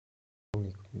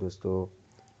دوستو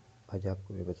آج آپ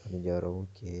کو میں بتانے جا رہا ہوں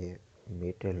کہ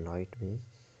میٹل لائٹ میں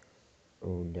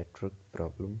نیٹورک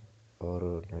پرابلم اور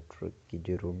نیٹورک کی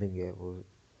جو رومنگ ہے وہ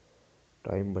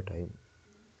ٹائم بہ ٹائم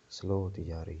سلو ہوتی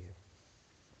جا رہی ہے۔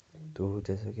 تو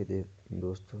جیسا کہ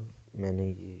دوستو میں نے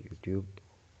یہ یوٹیوب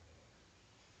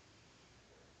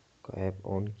کا ایپ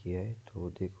آن کیا ہے تو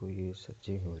دیکھو یہ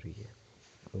سرچنگ ہو رہی ہے،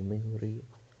 رومنگ ہو رہی ہے،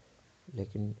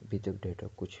 لیکن ابھی تک ڈیٹا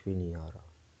کچھ بھی نہیں آ رہا۔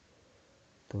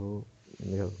 تو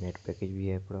میرا نیٹ پیکیج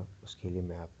بھی ہے پڑا، اس کے لیے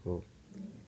میں آپ کو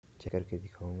چیک کر کے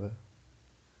دکھاؤں گا۔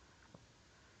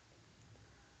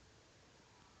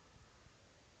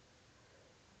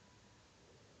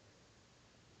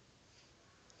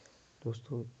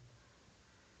 دوستو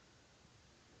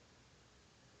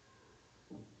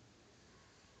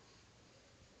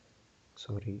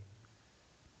سوری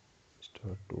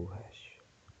 *2#۔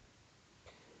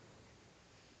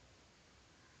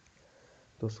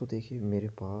 دوستو دیکھیے میرے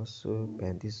پاس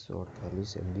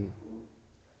 3548 MB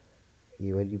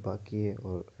یہ والی باقی ہے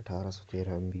اور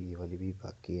 1813 MB یہ والی بھی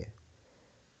باقی ہے۔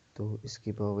 تو اس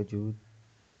کے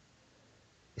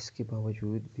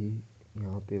باوجود بھی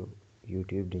یہاں پہ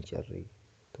یوٹیوب نہیں چل رہی۔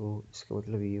 تو اس کا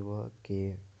مطلب یہ ہوا کہ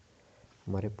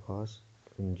ہمارے پاس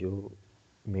جو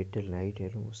میٹل لائٹ ہے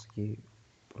نا اس کی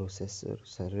پروسیسر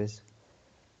سروس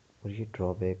اور یہ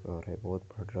ڈرا بیک آ رہا ہے، بہت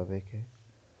بڑا ڈرا بیک ہے،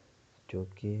 جو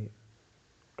کہ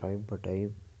ٹائم پر ٹائم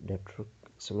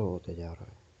نیٹورک سلو ہوتا جا رہا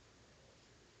ہے۔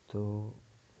 تو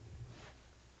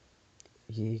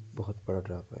یہ ایک بہت بڑا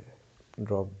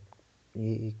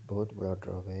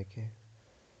ڈرا بیک ہے۔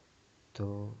 تو